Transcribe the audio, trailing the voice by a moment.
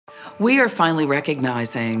We are finally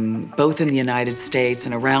recognizing, both in the United States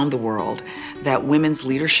and around the world, that women's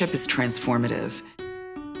leadership is transformative.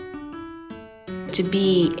 To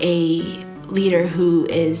be a leader who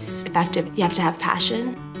is effective, you have to have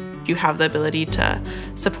passion. You have the ability to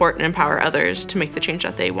support and empower others to make the change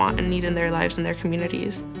that they want and need in their lives and their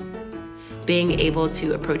communities. Being able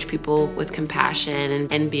to approach people with compassion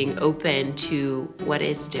and being open to what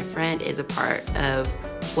is different is a part of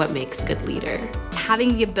what makes a good leader.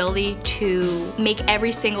 Having the ability to make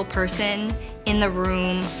every single person in the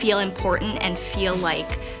room feel important and feel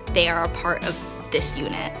like they are a part of this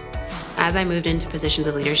unit. As I moved into positions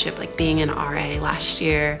of leadership, like being an RA last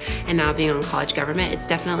year and now being on college government, it's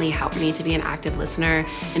definitely helped me to be an active listener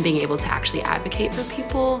and being able to actually advocate for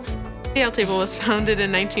people. The Yale Table was founded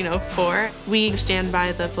in 1904. We stand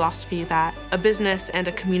by the philosophy that a business and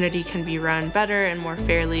a community can be run better and more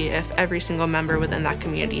fairly if every single member within that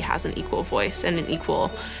community has an equal voice and an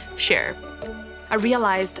equal share. I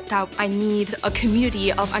realized that I need a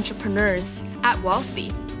community of entrepreneurs at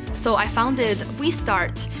Wellesley. So I founded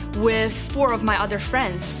WeStart with 4 of my other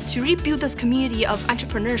friends to rebuild this community of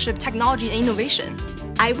entrepreneurship, technology, and innovation.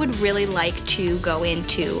 I would really like to go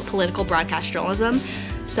into political broadcast journalism.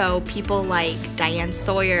 So people like Diane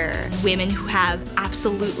Sawyer, women who have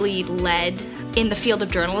absolutely led in the field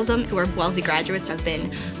of journalism, who are Wellesley graduates, have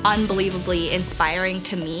been unbelievably inspiring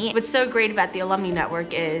to me. What's so great about the Alumni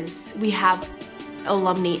Network is we have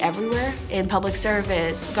alumni everywhere in public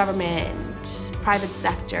service, government, private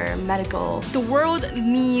sector, medical. The world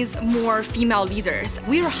needs more female leaders.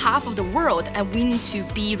 We are half of the world and we need to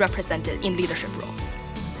be represented in leadership roles.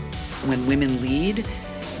 When women lead,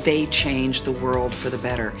 they change the world for the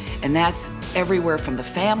better. And that's everywhere from the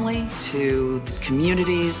family to the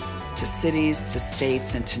communities, to cities, to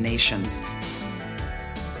states, and to nations.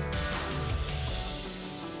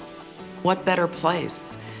 What better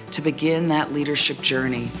place to begin that leadership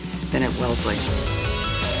journey than at Wellesley?